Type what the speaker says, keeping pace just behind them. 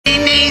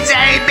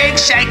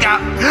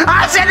shake-up.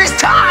 I said it's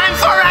time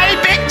for a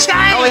big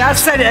change. Oh, yeah,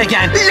 said it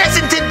again.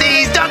 Listen to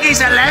these doggy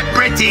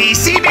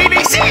celebrities.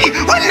 CBBC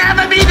will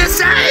never be the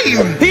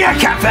same. You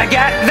can't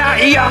forget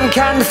that young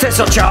canned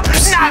thistle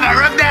chops.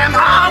 Neither of them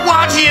are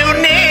what you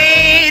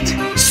need.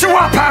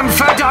 Swap 'em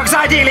for dogs,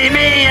 ideally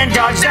me and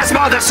Dodge. That's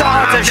more the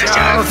sort of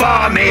show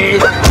for me.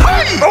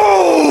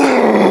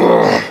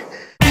 Oh!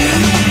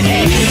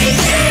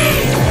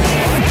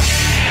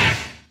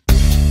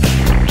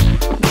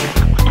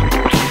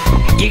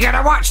 You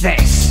gotta watch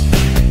this.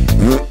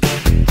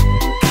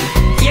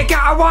 You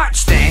gotta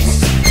watch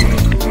this.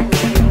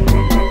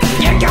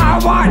 You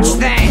gotta watch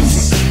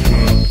this.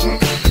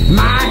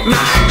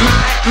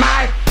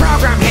 My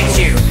program hits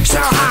you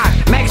so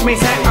hard, makes me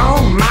say,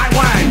 oh my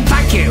word.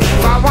 Thank you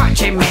for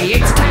watching me,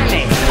 it's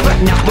telly.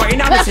 But not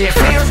worrying, obviously it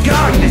feels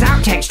good. There's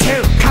outtakes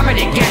too,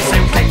 comedy guests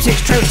and clips,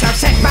 it's true. So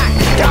sit back,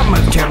 don't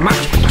move too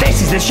much.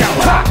 This is the show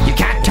you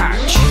can't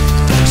touch.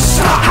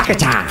 So hacker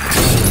time.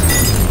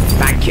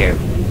 Thank you.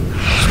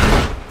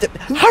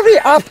 Hurry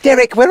up,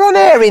 Derek. We're on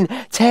air in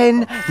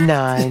 10,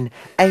 9,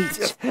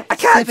 8. I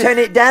can't turn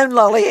it down,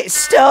 Lolly. It's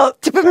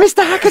stuck. But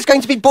Mr. Hacker's going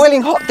to be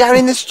boiling hot down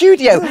in the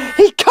studio.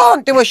 He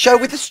can't do a show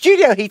with the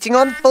studio heating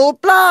on full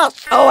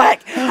blast. Oh,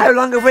 heck. How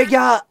long have we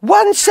got?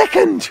 1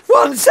 second.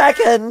 1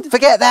 second.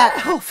 Forget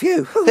that. Oh,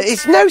 phew.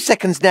 It's no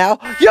seconds now.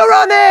 You're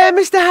on air,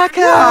 Mr.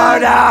 Hacker. Oh,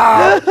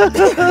 no.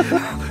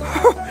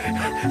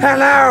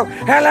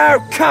 Hello,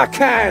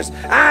 cockers.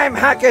 I'm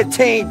Hacker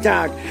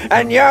T-Dog,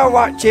 and you're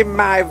watching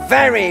my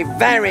very,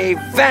 very,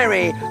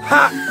 very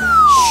hot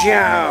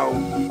show.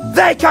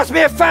 They cost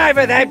me a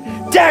fiver, them.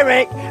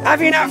 Derek, have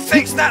you not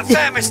fixed that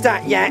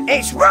thermostat yet?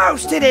 It's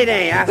roasted in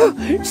here.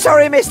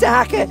 Sorry, Mr.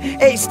 Hacker.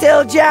 It's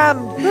still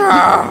jammed.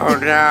 Oh,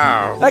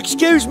 no.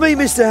 Excuse me,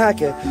 Mr.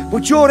 Hacker,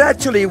 but you're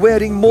actually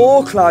wearing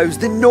more clothes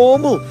than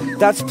normal.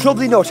 That's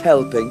probably not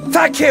helping.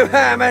 Thank you,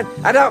 Herman.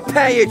 I don't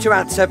pay you to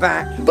answer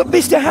back. But,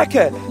 Mr.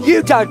 Hacker,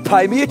 you don't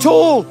pay me at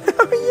all.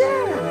 Oh,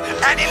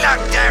 yeah. Any luck,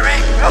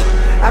 Derek? Oh,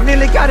 I've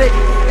nearly got it.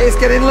 It's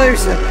getting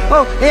looser.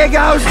 Oh, here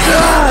goes.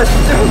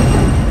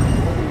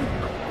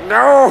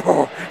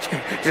 No!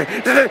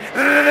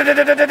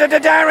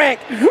 Derek,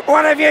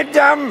 what have you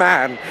done,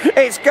 man?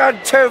 It's gone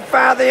too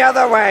far the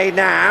other way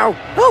now.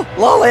 Oh,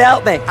 Lolly,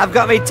 help me. I've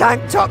got my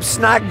tank top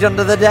snagged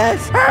under the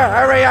desk.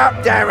 Hurry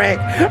up, Derek.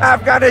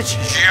 I've got a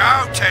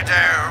show to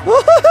do.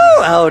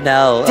 Oh,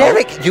 no.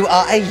 Derek, you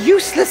are a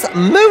useless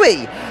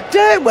mooey.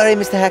 Don't worry,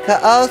 Mr. Hacker.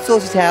 I'll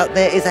sort it out.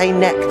 There is a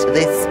neck to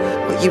this.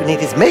 What you need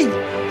is me.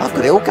 I've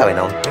got it all going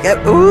on.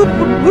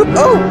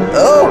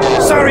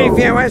 Sorry,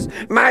 viewers.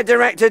 My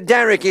director,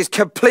 Derek, is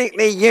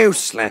completely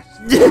useless.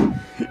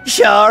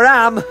 Sure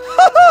am.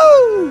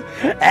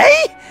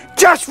 Hey?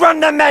 Just run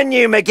the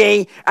menu,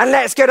 McGee, and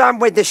let's get on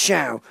with the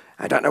show.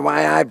 I don't know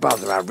why I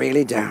bother. I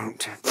really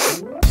don't.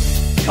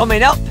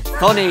 Coming up,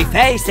 funny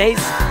faces.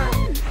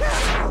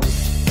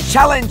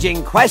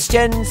 Challenging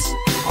questions.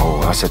 Oh,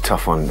 that's a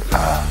tough one.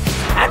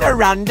 And a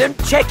random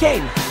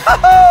chicken.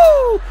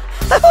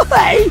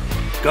 Hey!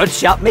 Good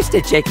shot,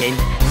 Mr. Chicken.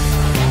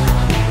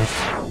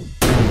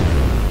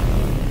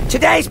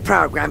 Today's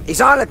programme is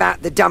all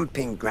about the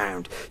dumping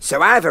ground,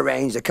 so I've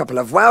arranged a couple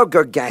of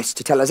well-good guests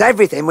to tell us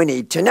everything we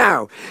need to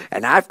know,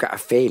 and I've got a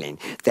feeling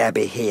they'll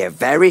be here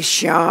very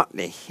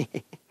shortly.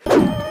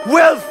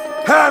 Wilf,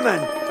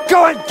 Herman,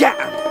 go and get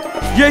them!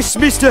 Yes,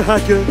 Mr.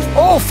 Hacker.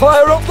 I'll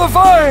fire up the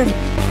vine.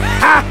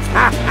 Ha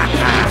ha ha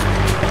ha!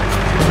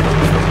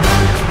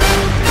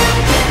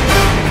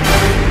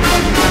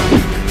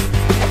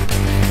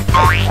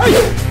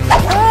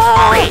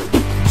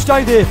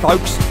 Stay there,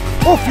 folks.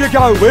 Off you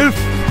go, Wilf.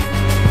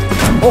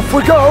 Off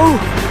we go.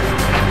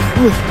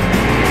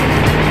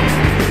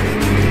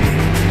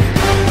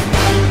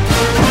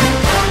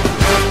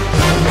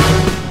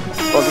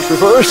 I'll just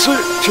reverse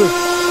it.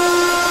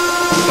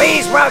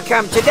 Please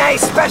welcome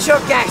today's special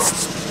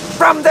guests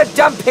from the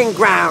dumping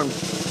ground.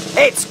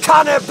 It's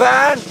Connor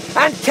Byrne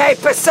and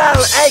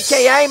Purcell,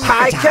 a.k.a.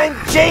 Mike and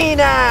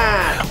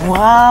Gina.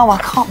 Wow, I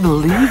can't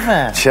believe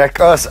it. Check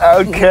us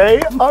out,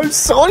 Kay. I'm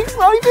so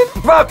excited.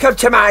 Welcome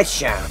to my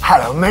show.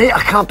 Hello, mate. I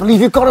can't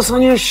believe you got us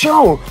on your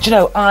show. Do you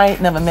know, I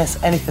never miss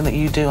anything that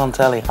you do on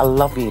telly. I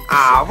love you.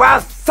 Ah, well,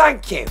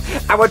 thank you.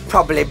 I would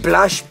probably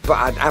blush, but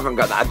I haven't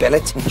got that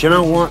ability. Do you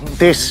know what?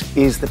 This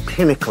is the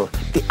pinnacle,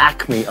 the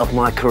acme of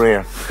my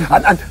career.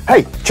 And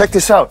hey, check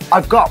this out.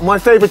 I've got my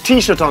favourite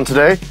T-shirt on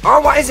today.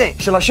 Oh, what is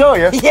it? Shall I show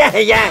you?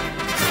 Yeah.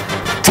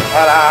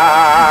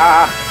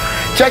 Ta-da!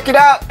 Check it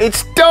out.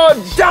 It's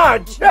Dodge.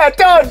 Dodge? Yeah,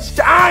 Dodge.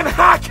 I'm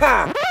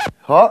Hacker.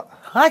 What?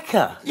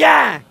 Hacker?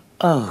 Yeah.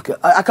 Oh, God.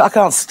 I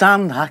can't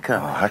stand Hacker.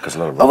 Oh, Hacker's a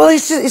lot of Oh, well,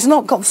 it's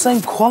not got the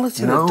same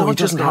quality No, that he Dodge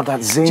doesn't has have got.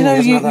 that zing. Do you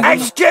know, he doesn't have that-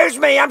 Excuse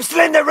me, I'm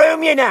still in the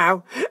room, you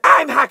know.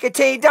 I'm Hacker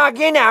T-Dog,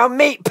 you know,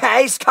 Meat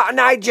Paste, Cotton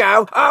Eye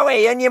Joe, oh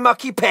Ian, you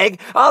mucky pig,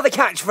 all the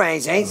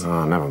catchphrases.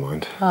 Oh, never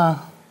mind.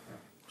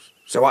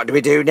 So what do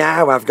we do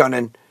now? I've gone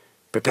and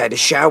prepared a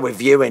show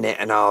with you in it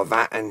and all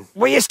that, and...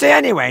 Will you stay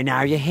anyway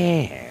now you're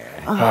here?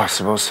 Oh, I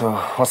suppose so.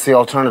 What's the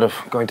alternative?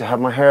 Going to have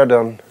my hair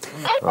done?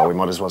 Oh, we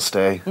might as well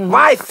stay.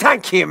 Why,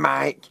 thank you,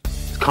 Mike.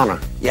 It's Connor.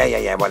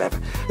 Yeah, whatever.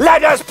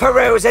 Let us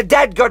peruse a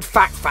dead good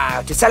fact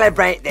file to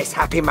celebrate this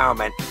happy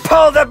moment.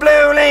 Pull the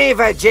blue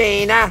lever,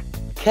 Gina.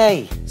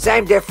 Kay.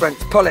 Same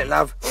difference. Pull it,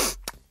 love.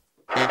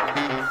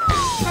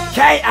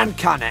 Kay and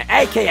Connor,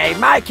 a.k.a.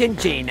 Mike and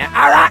Gina,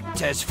 are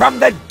actors from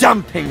the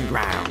dumping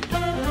ground.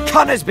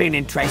 Connor's been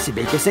in Tracy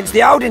Beaker since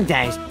the olden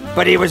days,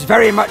 but he was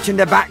very much in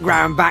the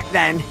background back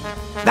then.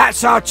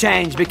 That's all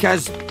changed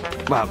because,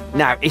 well,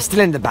 now he's still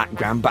in the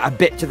background, but a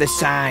bit to the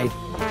side.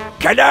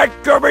 Can I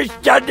come and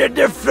stand in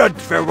the front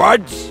for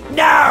once?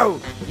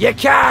 No, you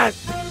can't.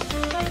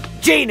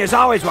 Gina's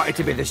always wanted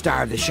to be the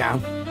star of the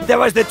show. There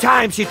was the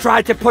time she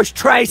tried to push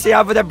Tracy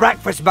over the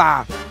breakfast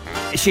bar.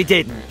 She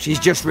didn't. She's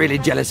just really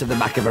jealous of the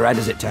back of her head,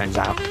 as it turns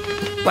out.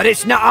 But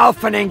it's not all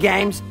fun and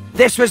games.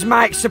 This was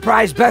Mike's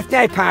surprise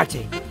birthday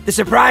party. The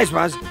surprise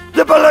was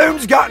the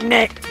balloons got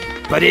nicked.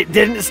 But it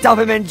didn't stop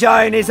him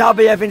enjoying his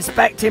hobby of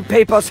inspecting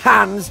people's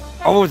hands.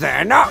 Oh,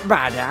 they're not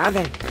bad, are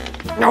they?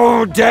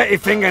 Oh, dirty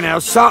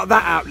fingernails. Sort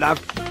that out, love.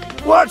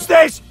 What's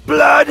this?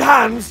 Blurred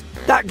hands?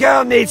 That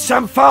girl needs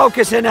some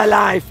focus in her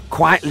life.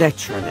 Quite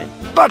literally.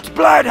 But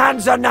blurred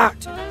hands or not,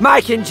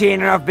 Mike and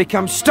Gina have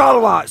become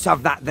stalwarts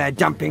of that there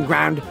dumping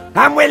ground,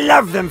 and we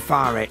love them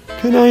for it.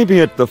 Can I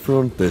be at the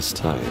front this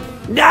time?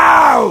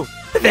 No!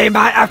 They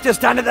might have to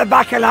stand at the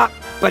back a lot,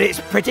 but it's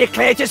pretty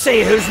clear to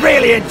see who's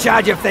really in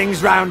charge of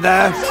things round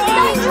there.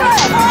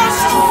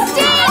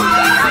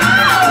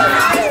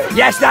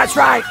 Yes, that's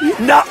right,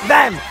 not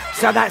them.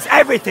 So that's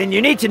everything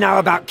you need to know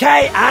about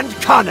Kay and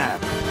Connor.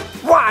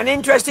 What an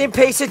interesting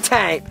piece of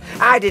tape.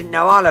 I didn't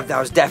know all of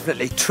those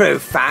definitely true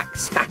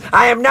facts.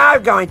 I am now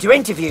going to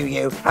interview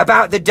you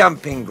about the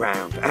dumping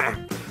ground.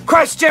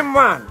 Question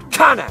 1,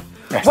 Connor.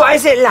 Yes. What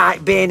is it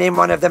like being in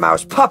one of the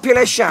most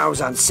popular shows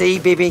on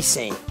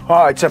CBBC?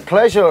 Oh, it's a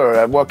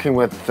pleasure working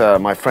with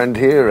my friend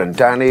here and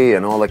Danny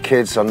and all the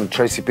kids on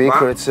Tracy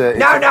Beaker. What?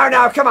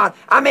 No, come on.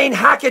 I mean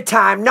Hacker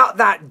Time, not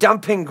that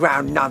dumping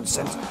ground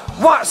nonsense.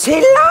 What's he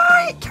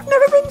like? I've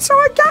never been so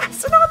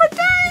aghast in all my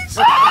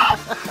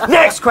days.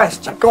 Next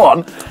question. Go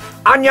on.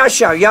 On your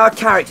show, your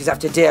characters have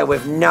to deal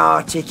with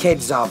naughty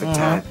kids all the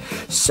time.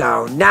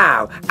 So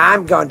now,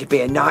 I'm going to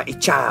be a naughty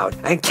child.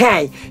 And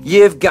Kay,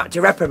 you've got to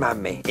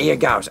reprimand me. Here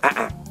goes.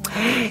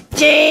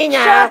 Gina!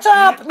 Shut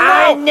up! No.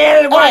 I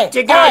nearly want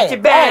to go to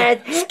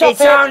bed. Stop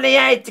It's it. only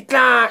 8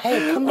 o'clock.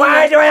 Hey, come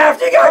Why here. do I have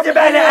to go to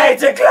bed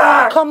at 8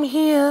 o'clock? Come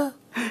here.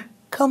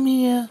 Come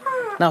here.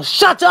 Now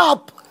shut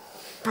up!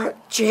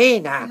 But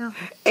Gina,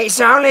 it's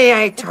only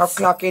 8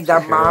 o'clock in the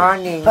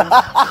morning.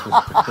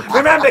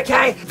 Remember,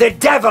 Kay, the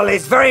devil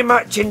is very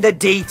much in the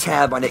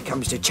detail when it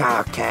comes to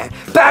childcare.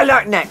 Better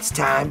luck next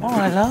time. All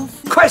right,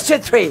 love.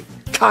 Question 3,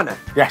 Connor.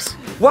 Yes.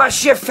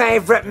 What's your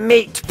favourite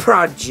meat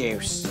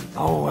produce?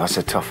 Oh, that's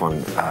a tough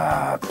one.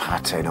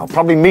 Pate, no,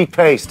 probably meat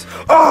paste.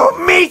 Oh,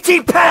 meaty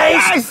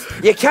paste! Yes!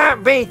 You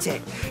can't beat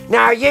it.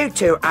 Now, you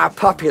two are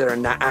popular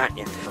in that, aren't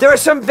you? There are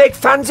some big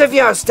fans of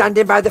yours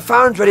standing by the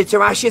phones ready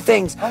to ask you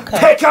things. Okay.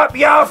 Pick up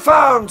your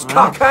phones,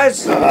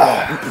 cockers!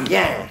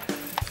 Yeah.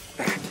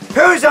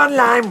 Who's on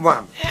line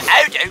 1?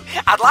 How do?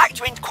 I'd like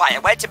to inquire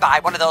where to buy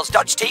one of those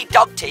Dodge Tea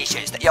dog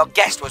t-shirts that your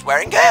guest was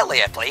wearing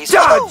earlier, please.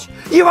 Dodge!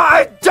 You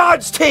want a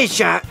Dodge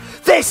t-shirt?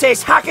 This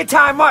is Hacker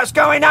Time, what's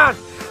going on?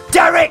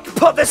 Derek,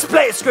 put the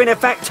split screen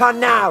effect on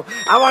now.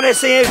 I want to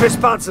see who's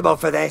responsible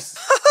for this.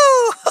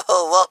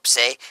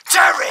 Whoopsie.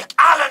 Derek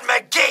Allen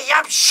McGee,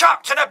 I'm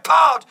shocked and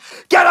appalled.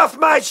 Get off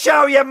my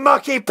show, you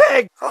mucky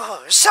pig.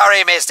 Oh,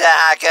 sorry, Mr.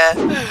 Hacker.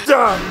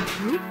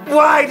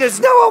 Why does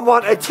no one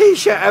want a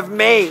t-shirt of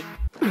me?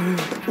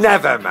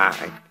 Never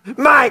mind.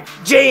 Mike,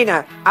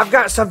 Gina, I've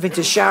got something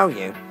to show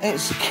you.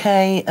 It's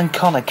Kay and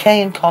Connor.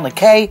 Kay and Connor.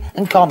 Kay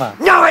and Connor.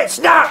 No, it's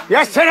not!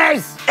 Yes, it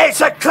is! It's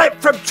a clip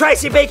from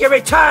Tracy Beaker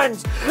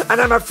Returns,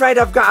 and I'm afraid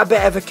I've got a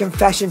bit of a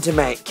confession to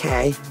make,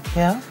 Kay.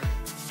 Yeah?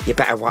 You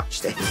better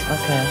watch this.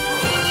 Okay.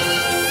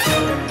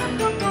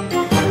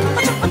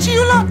 What are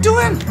you lot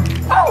doing?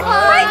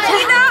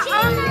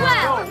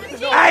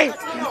 Hey,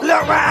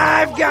 look what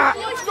I've got!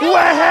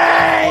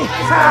 Way!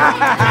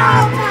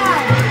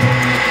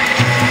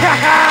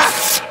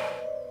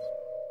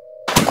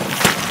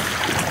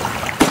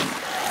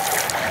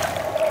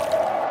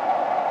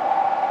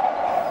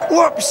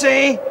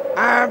 Whoopsie!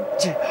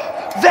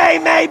 They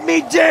made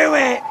me do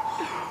it!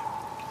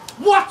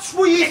 What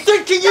were you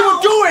thinking you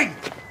were doing?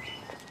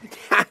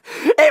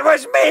 It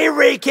was me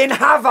wreaking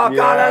havoc all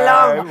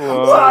along.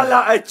 What a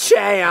lot of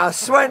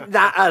chaos. Wasn't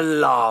that a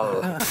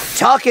lol?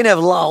 Talking of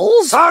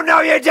lols. Oh,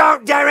 no, you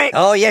don't, Derek.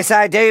 Oh, yes,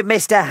 I do,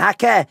 Mr.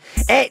 Hacker.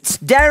 It's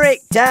Derek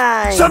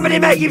time. Somebody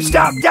make him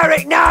stop,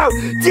 Derek, now.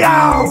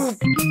 No.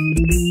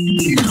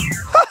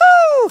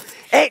 Woohoo!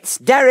 It's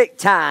Derek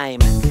time.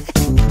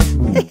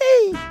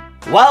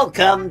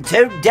 Welcome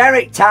to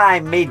Derek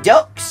time, me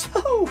ducks.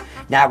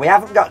 Now, we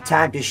haven't got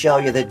time to show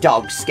you the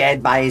dog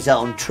scared by his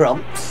own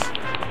trumps.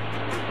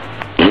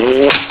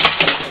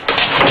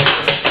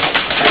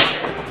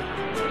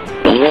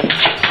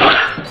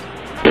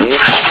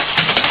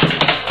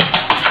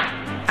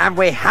 And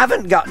we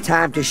haven't got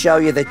time to show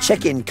you the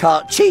chicken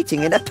caught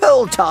cheating in a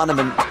pool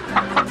tournament.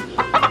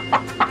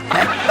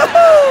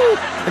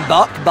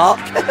 Bok, bok.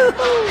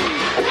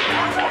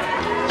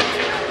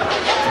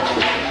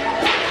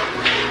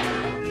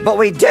 But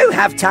we do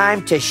have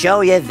time to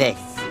show you this.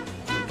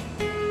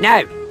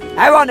 Now,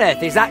 how on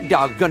earth is that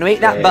dog going to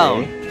eat that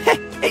bone?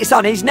 It's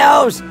on his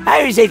nose. How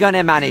is he going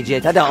to manage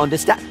it? I don't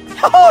understand.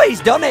 Oh,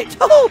 he's done it.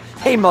 Oh,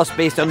 he must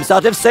be some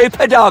sort of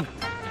super dog.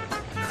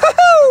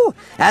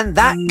 And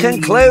that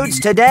concludes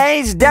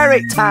today's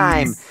Derek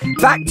Time.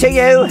 Back to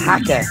you,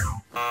 Hacker.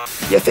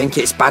 You think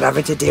it's bad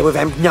having to deal with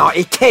them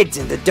naughty kids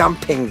in the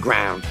dumping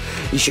ground?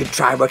 You should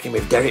try working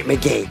with Derek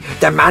McGee.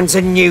 The man's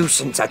a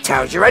nuisance, I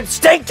tell you, a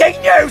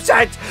stinking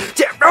nuisance!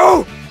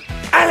 Oh,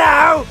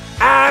 hello!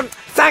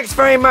 Thanks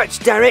very much,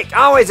 Derek.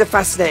 Always a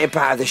fascinating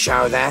part of the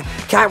show there.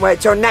 Can't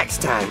wait till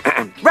next time.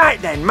 Right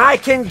then,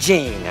 Mike and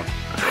Gina.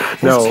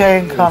 No. It's Kay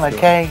and Connor,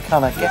 Kay and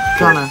Connor,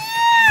 Connor.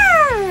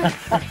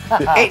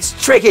 It's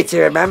tricky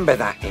to remember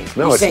that is.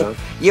 No, you it's see, not.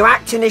 you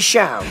act in a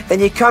show,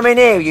 then you come in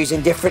here using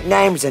different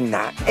names and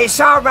that. It's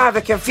all rather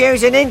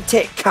confusing, isn't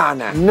it,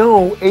 Connor?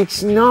 No,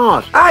 it's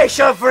not. I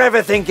shall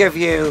forever think of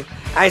you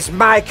as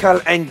Michael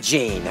and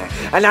Gina,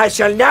 and I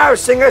shall now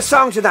sing a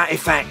song to that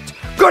effect.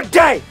 Good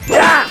day!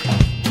 Yeah!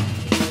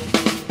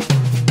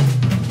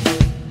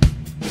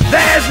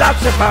 There's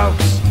lots of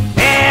folks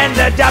in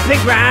the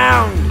dumping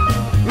ground.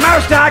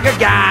 Most are good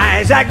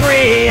guys,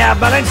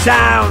 agreeable and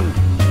sound.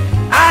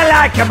 I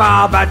like them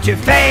all, but two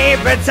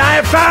favorites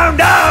I have found.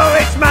 Oh,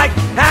 it's Mike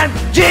and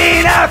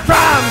Gina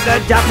from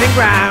the dumping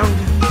ground.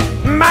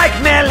 Mike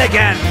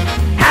Milligan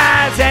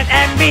has an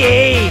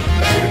MBE,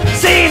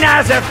 seen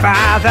as a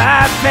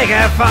father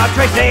figure for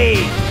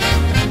Tracy.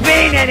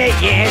 Been in it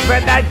years,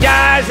 but that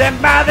doesn't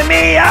bother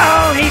me.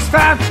 Oh, he's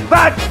firm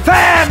but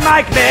fair,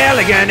 Mike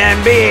Milligan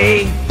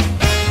MBE.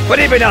 But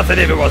he'd be nothing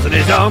if it wasn't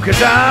his own,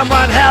 cause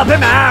someone help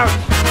him out.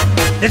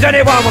 There's only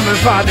one woman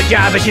for the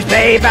job, and she's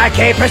played by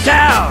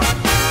Purcell.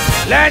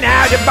 Learn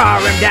how to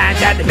ballroom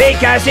dance at the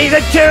Beaker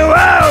Season 2.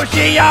 Oh,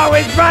 she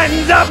always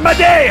brightens up my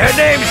day. Her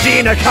name's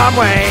Gina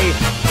Conway.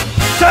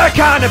 Sir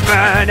Connor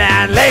Byrne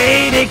and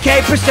Lady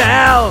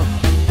Purcell.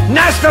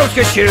 Nice folks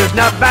could choose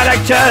not bad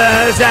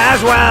actors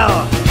as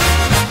well.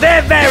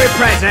 Their very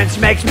presence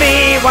makes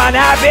me one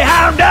happy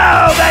hound.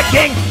 Oh, the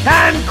king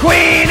and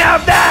queen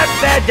of that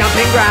their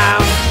dumping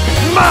ground.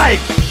 Mike,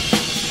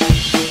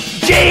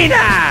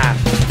 Gina,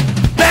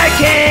 the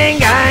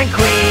king and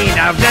queen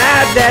of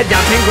that their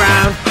dumping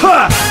ground.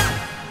 Huh.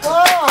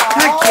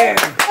 Thank you.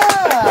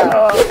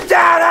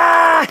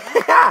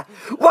 Ta-da!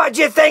 What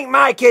do you think,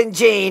 Mike and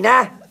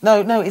Gina?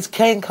 No, it's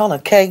Kay and Connor,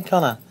 Kay and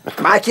Connor.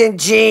 Mike and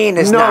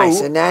Gina's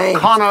nicer name.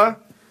 Connor.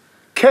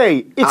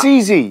 Kay, it's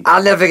easy.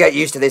 I'll never get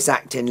used to this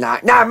acting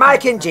like. Now,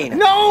 Mike and Gina.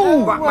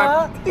 No!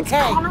 It's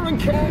Connor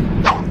and Kay.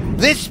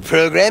 This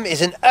program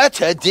is an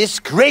utter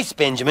disgrace,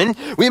 Benjamin.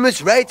 We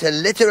must write a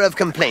letter of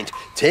complaint.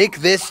 Take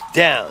this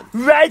down.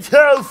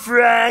 Right-ho,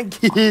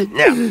 Frank.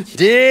 Now,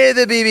 dear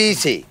the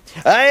BBC,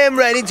 I am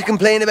writing to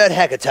complain about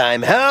Hacker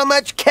Time. How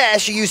much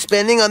cash are you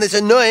spending on this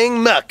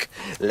annoying muck?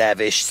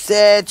 Lavish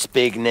sets,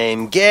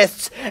 big-name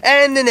guests,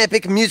 and an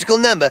epic musical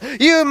number.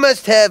 You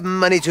must have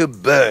money to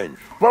burn.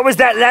 What was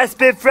that last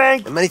bit,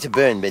 Frank? Money to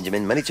burn,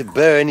 Benjamin. Money to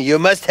burn. You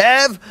must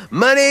have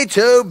money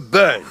to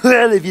burn.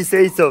 Well, if you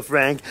say so,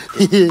 Frank.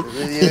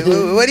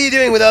 What are you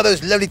doing with all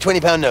those lovely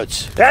 20-pound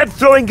notes? I'm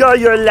throwing all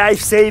your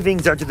life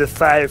savings onto the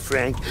fire,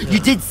 Frank. You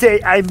did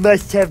say I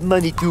must have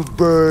money to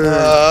burn.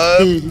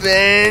 Oh,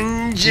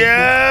 Benjamin!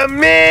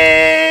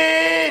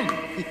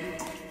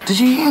 Did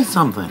you hear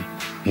something?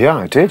 Yeah,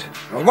 I did.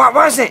 What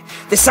was it?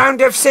 The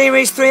sound of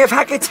Series 3 of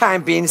Hacker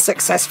Time being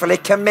successfully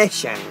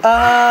commissioned.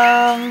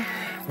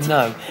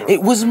 No.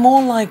 It was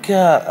more like,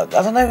 I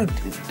don't know,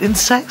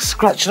 insects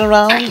scratching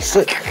around,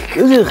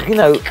 you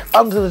know,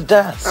 under the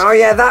desk. Oh,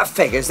 yeah, that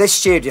figures. This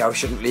studio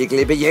shouldn't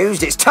legally be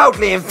used. It's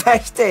totally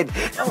infested.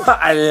 What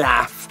a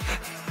laugh.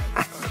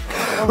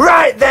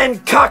 Right then,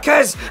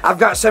 cockers, I've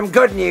got some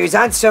good news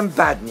and some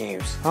bad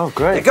news. Oh,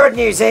 great. The good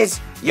news is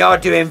you're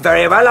doing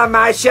very well on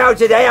my show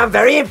today. I'm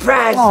very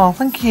impressed. Oh,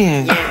 thank you.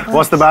 Yeah.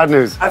 What's the bad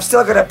news? I've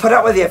still got to put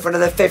up with you for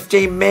another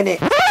 15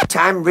 minutes.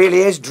 Time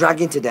really is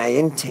dragging today,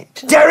 isn't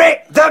it?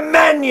 Derek, the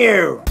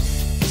menu!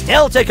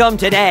 Still to come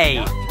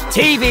today,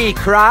 TV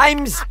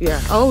crimes.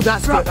 Yeah. Oh,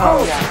 that's good.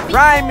 Oh, yeah.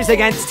 Crimes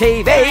against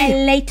TV. My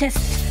latest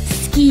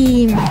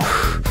scheme.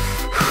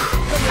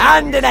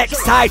 And an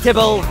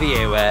excitable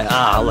viewer.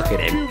 Oh, look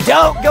at him.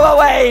 Don't go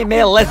away,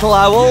 me little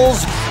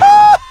owls.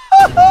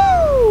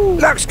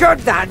 Looks good,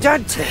 that,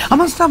 doesn't it? I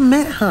must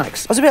admit,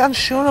 Hacks, I was a bit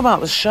unsure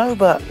about the show,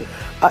 but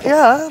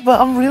yeah,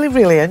 but I'm really,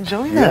 really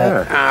enjoying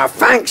it.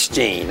 Thanks,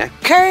 Gina.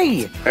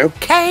 Kay!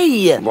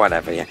 Okay!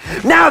 Whatever, yeah.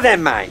 Now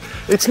then, Mike.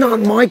 It's not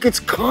Mike, it's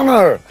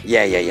Connor.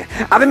 Yeah.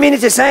 I've been meaning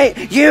to say,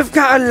 you've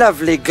got a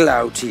lovely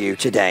glow to you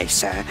today,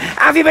 sir.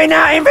 Have you been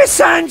out in the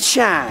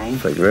sunshine?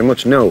 Thank you very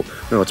much. No,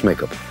 it's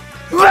makeup.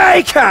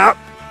 Makeup?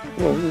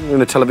 Well, we're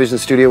in a television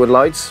studio with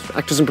lights.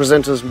 Actors and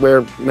presenters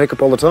wear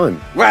makeup all the time.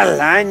 Well,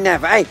 I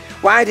never. Hey,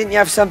 why didn't you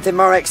have something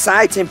more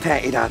exciting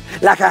painted on?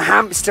 Like a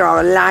hamster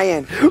or a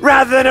lion,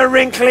 rather than a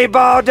wrinkly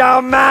bald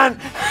old man?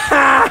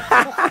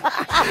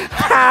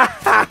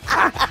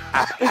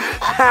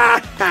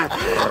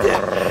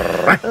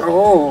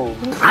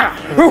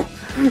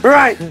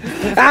 Right,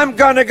 I'm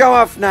gonna go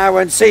off now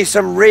and see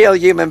some real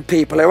human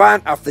people who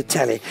aren't off the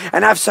telly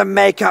and have some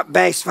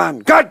makeup-based fun.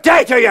 Good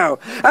day to you,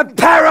 and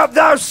pair up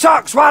those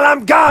socks while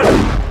I'm gone.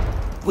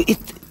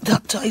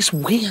 That is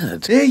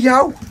weird. Here you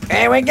go.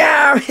 Here we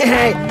go.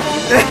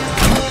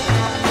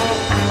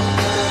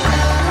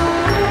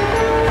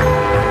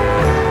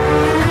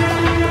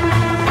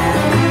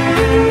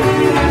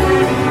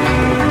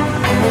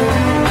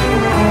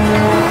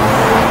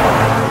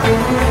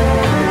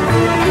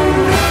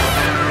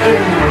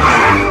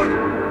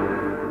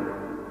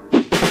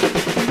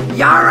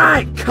 You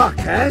alright,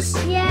 cockers?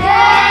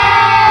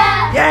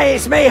 Yeah! Yeah,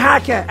 it's me,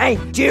 Hacker. Hey,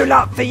 do you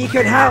lot think you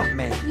could help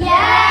me?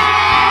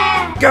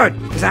 Yeah!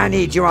 Good, because I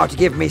need you all to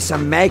give me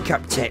some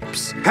makeup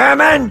tips.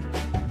 Herman,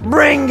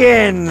 bring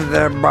in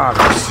the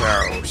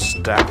boxo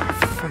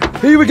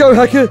stuff. Here we go,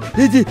 Hacker.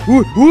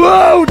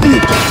 Whoa!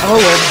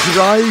 Oh, I'm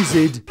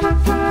drized.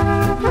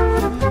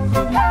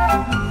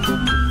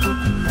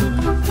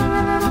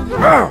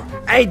 Oh,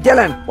 hey,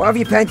 Dylan, what have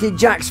you painted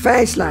Jack's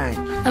face like?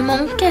 A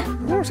monkey.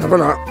 Let's have a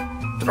look.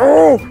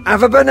 Oh,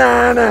 have a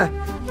banana.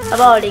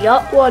 I've already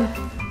got one.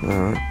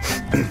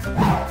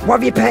 What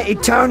have you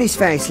painted Tony's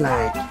face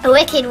like? A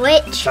wicked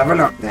witch. Have a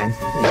look then.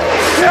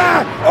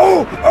 Ah!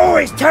 Oh,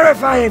 it's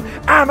terrifying.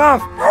 I'm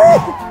off.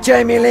 Oh,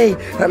 Jamie Lee,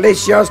 at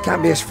least yours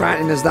can't be as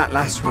frightening as that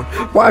last one.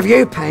 What have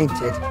you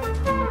painted?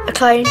 A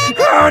clown.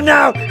 Oh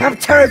no, I'm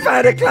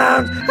terrified of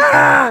clowns.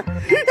 Ah!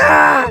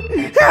 Ah!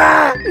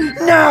 Ah!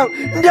 No,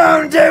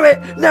 don't do it.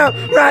 No,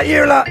 right,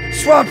 you lot,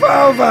 swap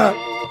over.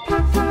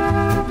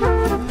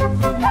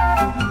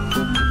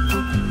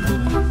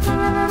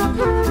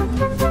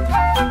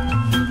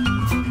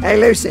 Hey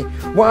Lucy,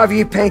 what have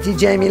you painted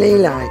Jamie Lee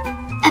like?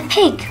 A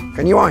pig.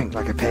 Can you oink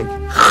like a pig?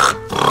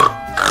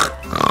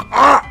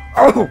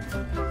 Oh!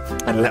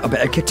 And a little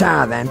bit of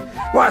guitar then.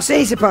 What's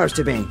he supposed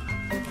to be?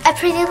 A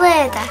pretty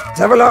lady. Let's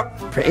have a look.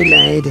 Pretty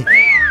lady.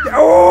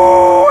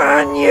 Oh,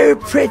 and you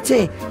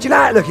pretty. Do you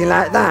like looking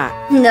like that?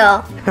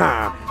 No.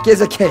 Ah, give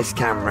us a kiss,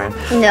 Cameron.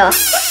 No.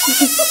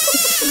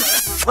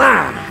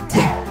 Ah,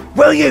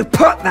 will you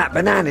put that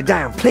banana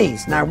down,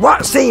 please? Now,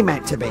 what's he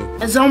meant to be?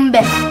 A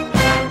zombie.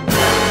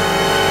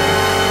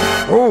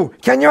 Oh,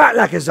 can you act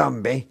like a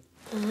zombie?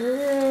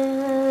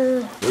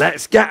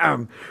 Let's get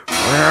him.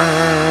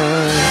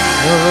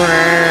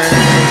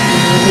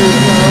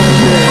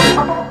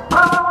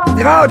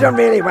 They've all done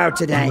really well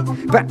today,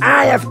 but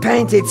I have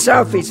painted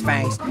Sophie's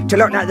face to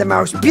look like the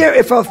most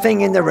beautiful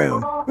thing in the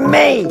room.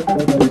 Me!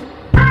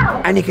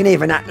 And you can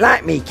even act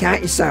like me,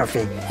 can't you,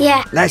 Sophie?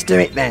 Yeah. Let's do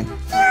it then.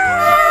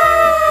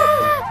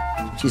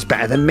 She's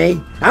better than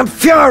me. I'm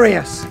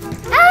furious!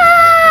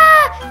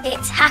 Ah!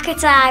 It's hacker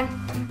time.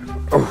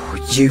 Oh,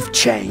 you've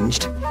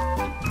changed.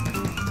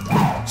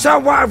 So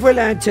what have we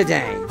learned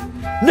today?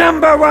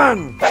 Number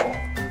 1,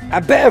 a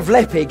bit of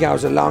lippy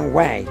goes a long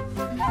way.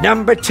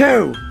 Number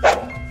 2,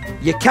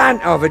 you can't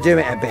overdo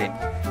it a bit.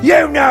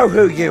 You know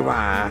who you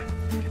are.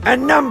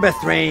 And number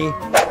 3,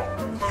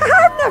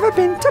 I've never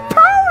been to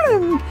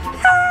Poland.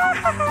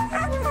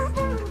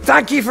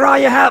 Thank you for all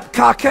your help,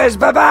 cockers.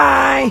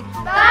 Bye-bye.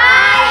 Bye,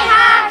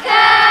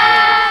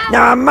 hacker!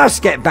 Now I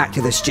must get back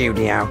to the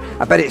studio.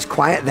 I bet it's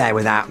quiet there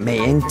without me,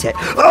 ain't it?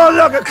 Oh,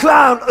 look, a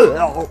clown!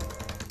 Oh.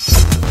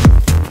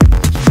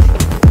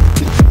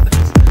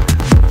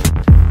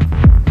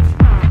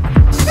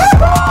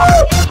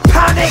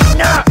 Panic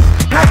not!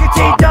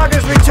 Haggerty Dog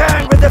has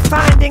returned with the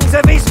findings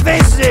of his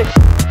visit.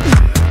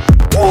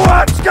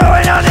 What's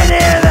going on in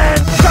here then?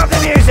 Stop the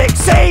music,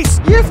 cease!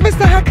 Yes,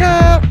 Mr.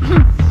 Hacker.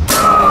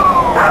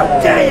 How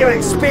dare you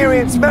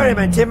experience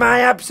merriment in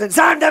my absence?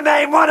 I'm the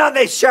main one on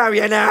this show,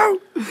 you know.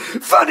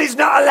 Fun is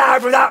not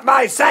allowed without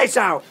my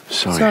say-so.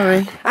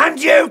 Sorry. And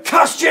you,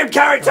 costume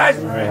characters!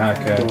 Sorry,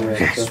 Hacker.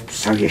 Yes,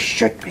 so you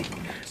should be.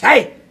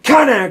 Hey,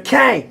 Connor,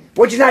 Kay,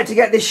 would you like to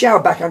get this show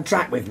back on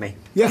track with me?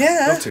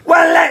 Yeah.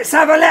 Well, let's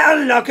have a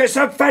little look at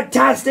some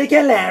fantastic,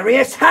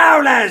 hilarious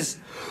howlers.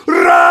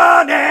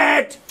 Run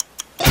it!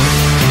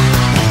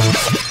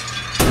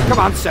 Come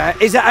on, sir.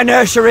 Is it an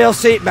nursery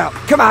seatbelt?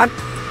 Come on.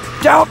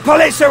 Don't pull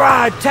it so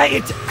hard. Take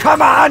it.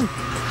 Come on.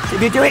 If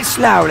you do it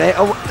slowly.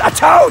 Oh, I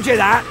told you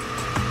that.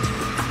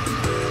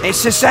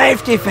 It's a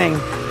safety thing.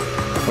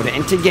 Put it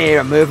into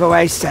gear and move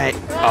away safe.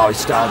 Oh, he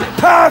stalled it.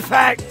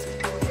 Perfect.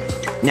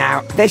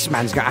 Now, this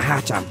man's got a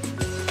hat on.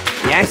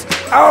 Yes?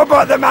 Oh,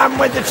 but the man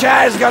with the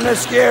chair's gone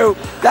askew.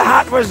 The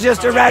hat was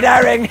just a red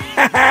herring.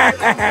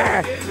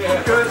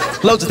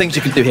 Loads of things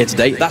you can do here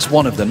today. That's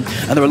one of them.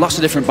 And there are lots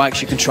of different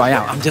bikes you can try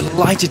out. I'm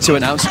delighted to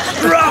announce...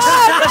 Ross!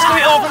 Let's do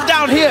it all from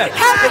down here.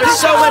 There are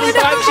so many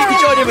bikes you can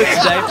join in with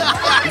today.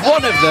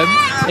 One of them...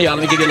 Here, let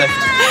me give you a lift.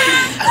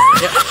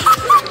 Yep.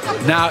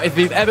 Now, if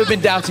you've ever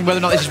been doubting whether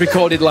or not this is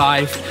recorded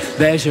live,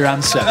 there's your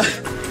answer.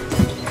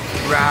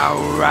 Row,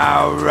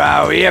 row,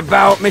 row, you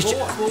boat, Mr.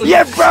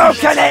 You've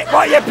broken it!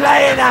 What are you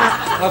playing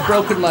at? I've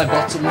broken my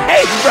bottom.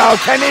 He's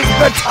broken his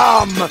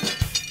bottom!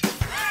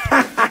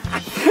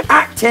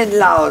 Acting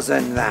laws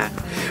and that.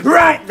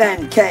 Right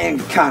then, Kay and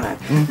Connor,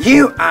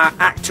 you are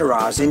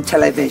actors in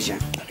television.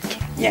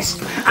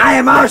 Yes, I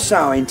am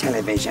also in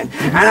television,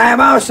 and I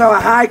am also a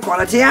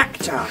high-quality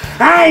actor.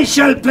 I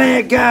shall play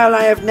a girl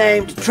I have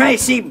named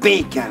Tracy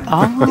Beaker.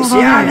 You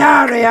see, our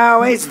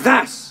scenario is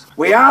thus.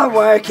 We all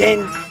work in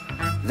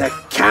the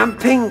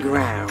camping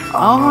ground.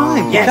 All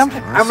right. Yes,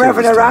 and we're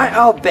having a right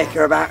old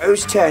bicker about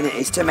whose turn it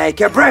is to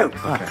make a brew.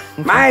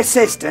 My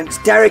assistants,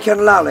 Derek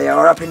and Lolly,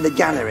 are up in the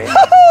gallery.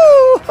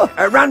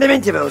 At random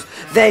intervals,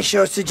 they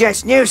shall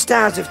suggest new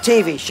stars of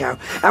TV show,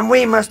 and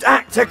we must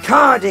act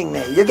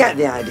accordingly. You get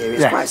the idea,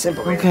 it's quite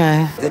simple. Really.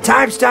 Okay. The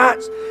time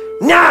starts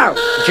now!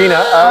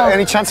 Gina,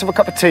 any chance of a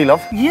cup of tea,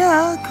 love?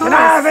 Yeah, of course. Can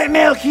I have it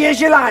milky as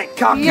you like,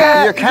 cocker?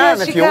 Yeah, You can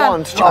yes, if you you can.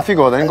 want. Off you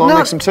go then, go and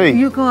make some tea.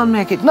 You go and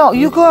make it. No,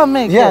 you go and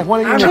make it. Yeah,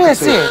 why don't you make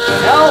the tea?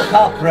 Soap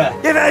opera.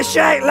 Give it a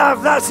shake,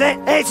 love, that's it.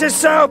 It's a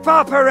soap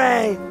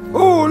opera.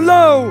 Oh,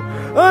 no!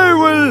 I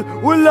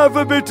will have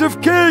a bit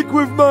of cake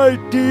with my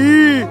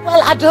tea.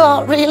 Well, I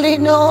don't really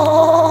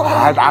know.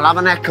 I'll have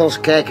an Eccles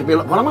cake if you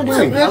look. What am I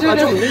doing? I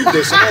don't need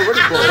this. I'm not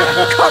ready for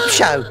it. Cop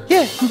show.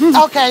 Yeah.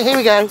 Okay, here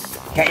we go.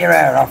 Get your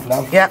hair off,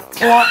 love. Yeah.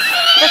 What?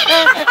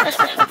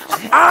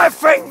 I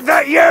think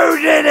that you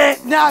did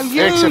it. No,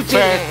 you It's a did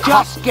fair it.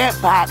 Just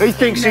get back. He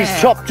thinks he's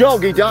top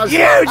dog, he does.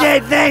 You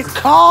did this.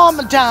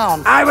 Calm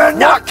down. I will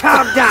not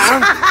calm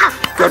down.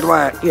 Good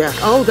work. Yeah.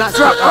 Oh, that's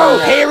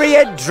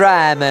Period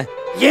drama.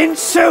 In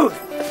sooth,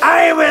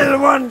 I will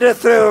wander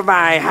through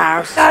my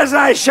house. As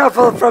I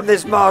shuffle from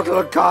this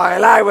mortal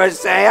coil, I will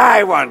say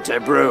I want a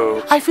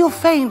brew. I feel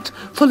faint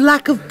for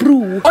lack of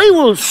brew. I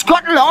will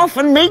scuttle off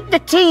and make the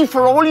tea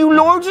for all you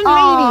lords and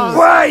ladies.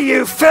 Why,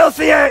 you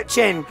filthy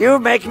urchin, you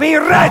make me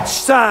rich,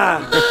 sir.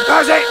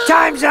 Was it?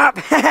 Time's up.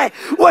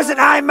 Wasn't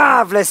I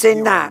marvellous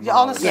in that?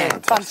 Honestly,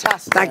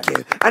 fantastic. Thank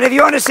you. And if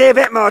you want to see a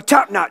bit more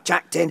top-notch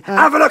acting,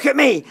 have a look at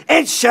me.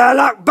 It's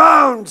Sherlock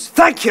Bones.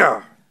 Thank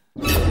you.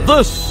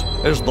 This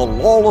is the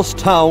lawless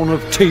town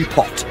of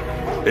Teapot.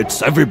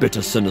 It's every bit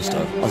as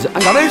sinister as it...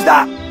 Hang on, who's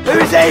that?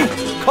 Who's he?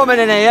 Coming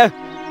in here.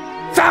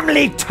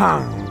 Family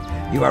tongue.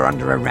 You are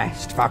under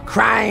arrest for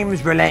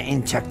crimes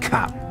relating to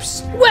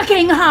cups.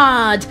 Working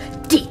hard,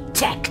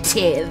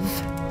 detective.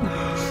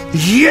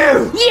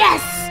 You!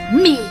 Yes,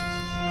 me.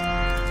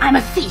 I'm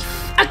a thief,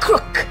 a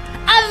crook,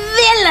 a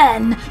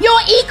villain.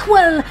 Your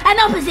equal and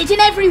opposite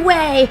in every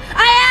way.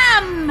 I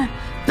am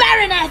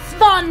Baroness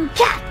von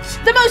Cat,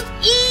 the most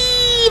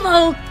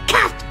evil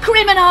cat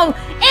criminal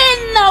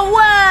in the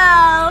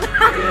world.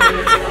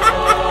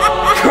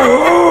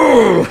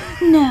 Cool!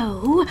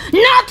 No,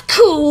 not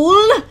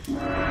cool.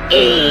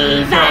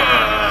 Evil.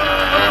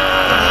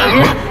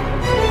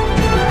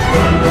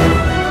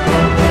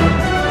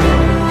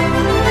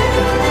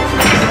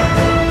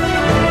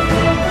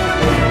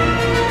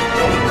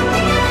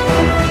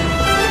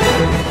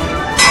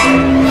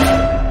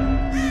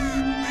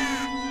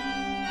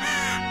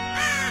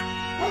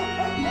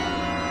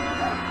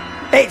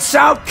 It's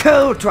so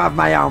cool to have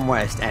my own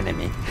worst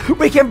enemy.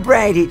 We can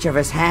braid each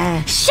other's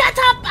hair. Shut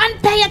up and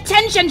pay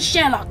attention,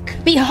 Sherlock.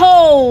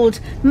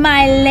 Behold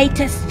my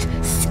latest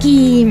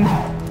scheme.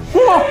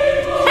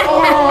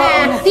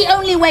 The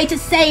only way to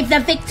save the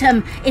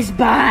victim is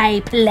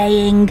by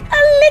playing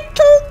a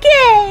little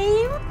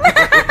game.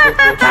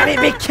 Can it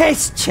be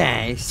kiss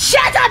chase?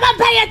 Shut up and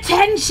pay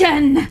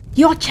attention.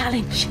 Your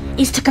challenge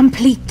is to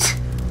complete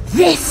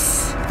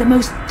this, the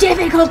most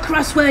difficult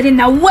crossword in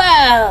the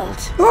world.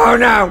 Oh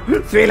no!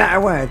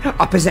 3-letter word,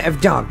 opposite of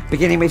dog,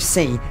 beginning with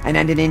C and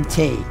ending in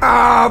T.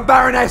 Oh,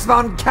 Baroness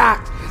von Cat,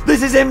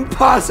 this is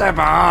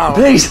impossible!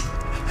 Please,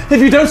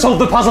 if you don't solve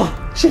the puzzle,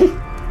 she's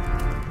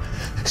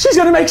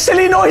going to make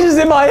silly noises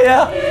in my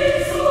ear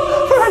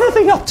for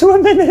anything up to a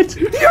minute.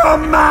 You're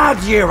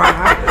mad, you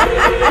are!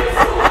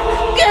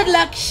 Good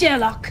luck,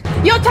 Sherlock.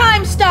 Your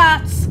time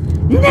starts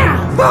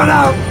now. Oh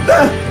no!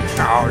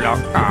 Oh look!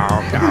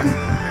 Oh no!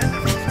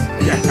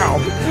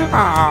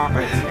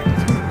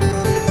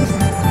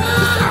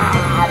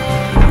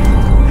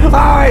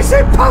 Oh, it's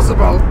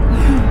impossible!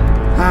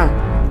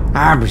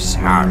 I'm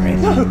sorry.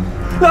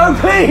 No,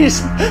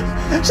 please!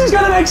 She's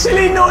going to make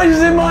silly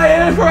noises in my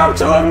ear for up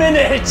to a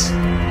minute.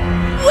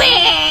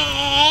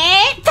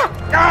 Wait!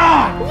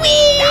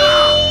 Wait!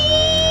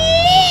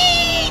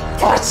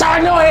 Oh, it's so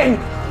annoying!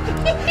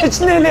 It's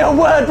nearly a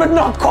word, but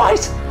not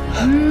quite.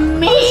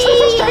 Me. I'm so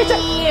frustrated.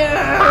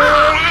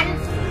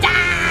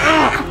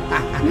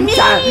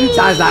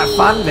 Sounds like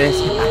fun, this.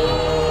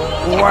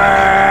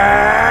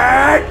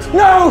 Word!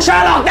 No,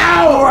 Sherlock,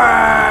 no!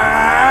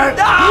 Word!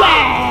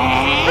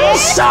 No!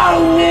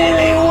 So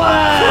nearly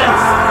words!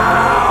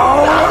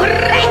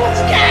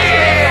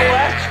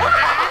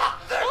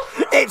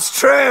 It's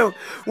true.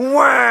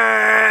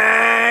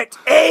 Word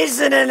is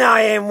an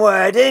annoying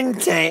word,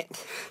 isn't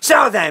it?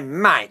 So then,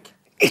 Mike,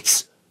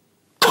 It's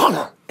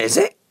Connor. is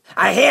it?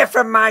 I hear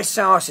from my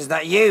sources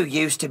that you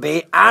used to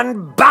be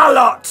an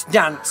ballot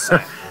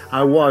dancer.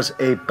 I was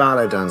a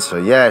ballet dancer,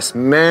 yes,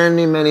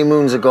 many, many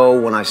moons ago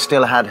when I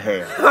still had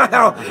hair.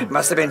 Oh,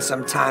 must have been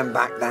some time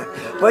back then.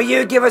 Will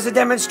you give us a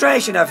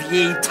demonstration of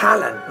ye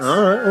talents?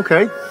 All right,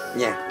 okay.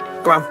 Yeah,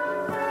 go on.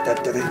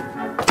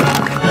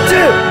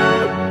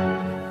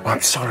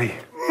 I'm sorry.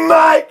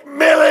 Mike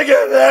Milligan,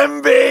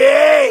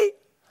 MBE!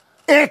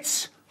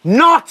 It's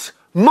not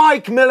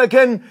Mike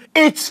Milligan,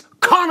 it's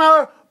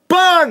Connor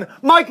Byrne!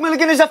 Mike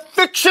Milligan is a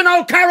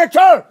fictional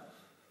character!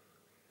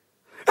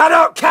 I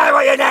don't care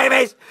what your name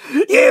is.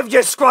 You've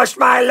just squashed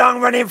my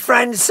long-running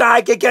friend,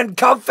 psychic and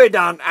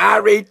confidant,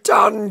 Harry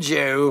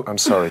Tonju. I'm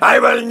sorry. I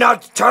will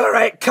not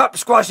tolerate cup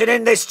squashing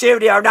in this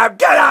studio. Now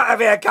get out of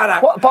here, Connor.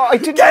 What? But I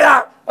didn't... Get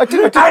out. I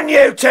didn't... And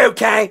you too,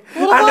 Kay.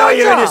 What I know about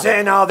you're that? innocent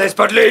in all this,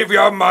 but leave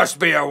your must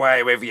be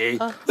away with ye.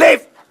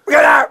 Leave.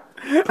 Get out.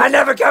 And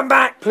never come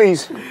back.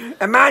 Please.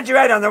 And mind your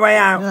head on the way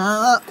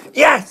out.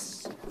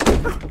 Yes.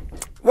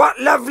 What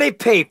lovely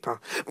people.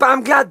 But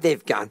I'm glad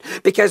they've gone,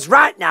 because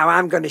right now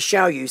I'm going to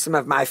show you some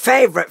of my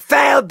favourite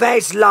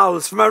fail-based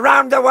lols from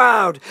around the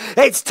world.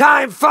 It's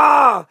time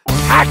for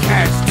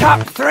Hacker's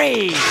Top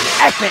 3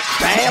 Epic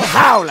Fail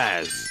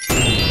Howlers.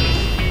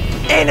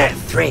 In at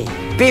 3,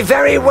 be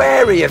very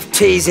wary of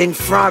teasing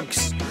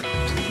frogs.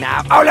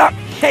 Now, oh look,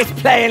 it's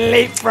playing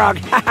leapfrog.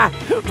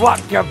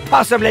 What could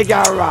possibly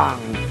go wrong?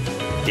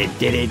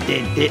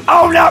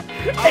 Oh look,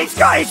 it's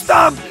got his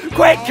thumb.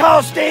 Quick,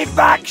 call Steve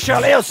back,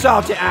 surely he'll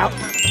sort it out.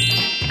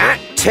 At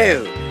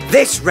 2,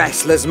 this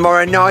wrestler's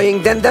more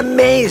annoying than The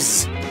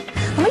Miz.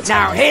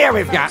 Now here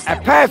we've got a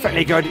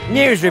perfectly good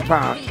news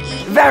report.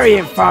 Very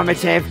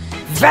informative,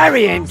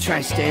 very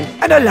interesting,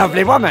 and a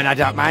lovely woman, I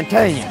don't mind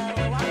telling you.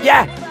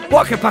 Yeah,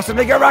 what could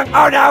possibly go wrong?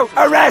 Oh no,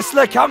 a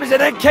wrestler comes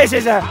in and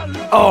kisses her.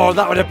 Oh,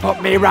 that would have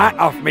put me right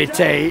off me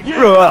tee.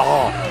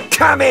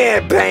 Come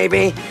here,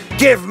 baby.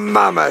 Give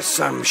Mama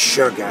some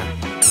sugar.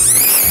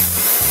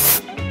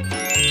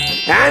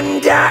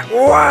 And at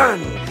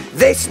 1,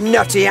 this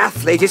nutty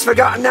athlete has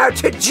forgotten how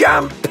to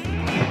jump.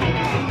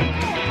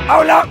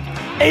 Oh look,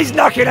 he's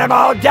knocking them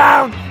all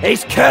down.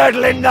 He's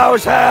curdling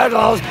those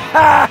hurdles.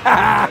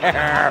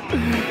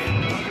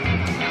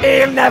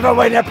 He'll never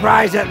win a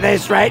prize at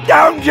this rate.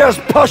 Don't just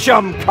push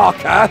him,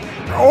 cocker.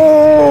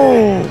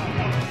 Oh,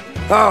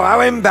 how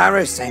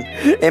embarrassing.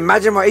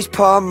 Imagine what his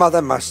poor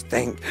mother must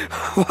think.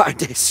 What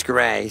a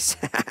disgrace.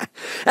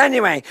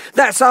 Anyway,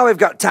 that's all we've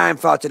got time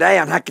for today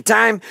on Hacker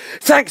Time.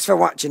 Thanks for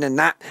watching and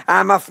that.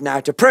 I'm off now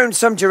to prune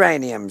some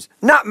geraniums.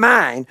 Not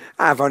mine.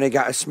 I've only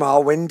got a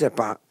small window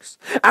box.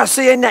 I'll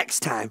see you next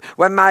time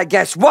when my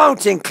guests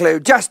won't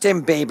include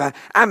Justin Bieber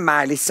and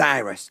Miley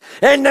Cyrus.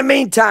 In the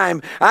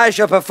meantime, I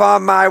shall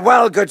perform my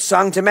well-good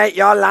song to make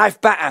your life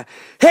better.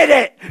 Hit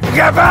it!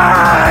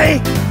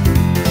 Goodbye!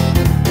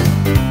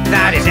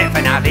 That is it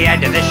for now, the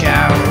end of the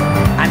show.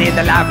 I need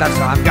the love,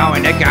 so I'm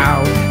going to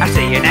go. I'll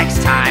see you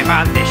next time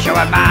on this show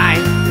of mine.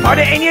 Put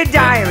it in your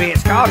diary, it's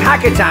called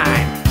Hacker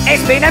Time.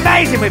 It's been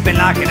amazing, we've been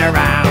larking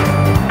around.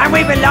 And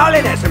we've been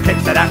lolling at some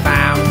clips that I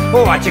found.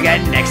 We'll watch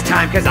again next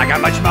time, cause I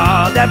got much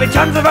more. There'll be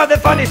tons of other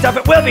funny stuff,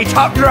 it will be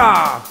top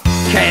draw.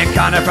 Kay and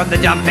Connor from the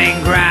dumping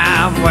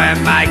ground were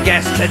my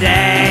guests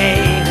today.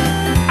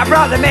 I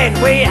brought them in,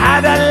 we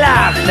had a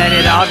laugh, then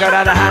it all got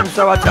out of hand,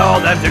 so I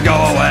told them to go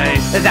away.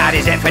 That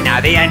is it for now,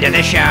 the end of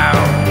the show.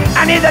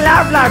 I need the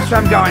laugh, so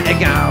I'm going to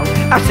go.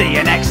 I'll see you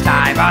next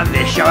time on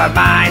this show of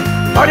mine.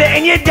 Put it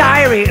in your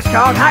diary, it's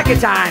called Hacker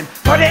Time.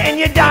 Put it in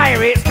your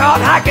diary, it's called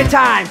Hacker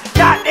Time.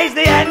 That is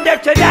the end of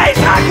today's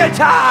Hacker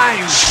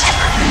Time.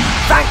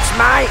 Thanks,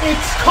 mate.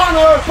 It's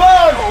Connor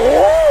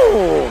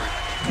Byrne!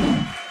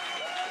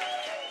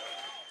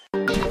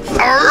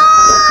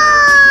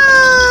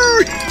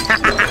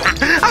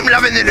 I'm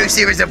loving the new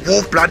series of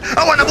Wolf Blood.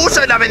 Oh, and I'm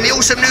also loving the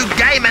awesome new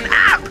game and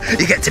app.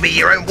 You get to be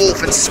your own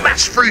wolf and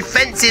smash through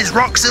fences,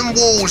 rocks and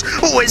walls.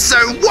 Oh, it's so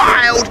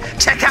wild.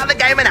 Check out the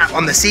game and app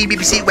on the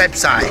CBBC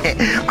website.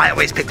 I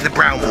always pick the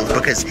brown wolf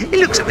because it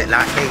looks a bit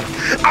like me.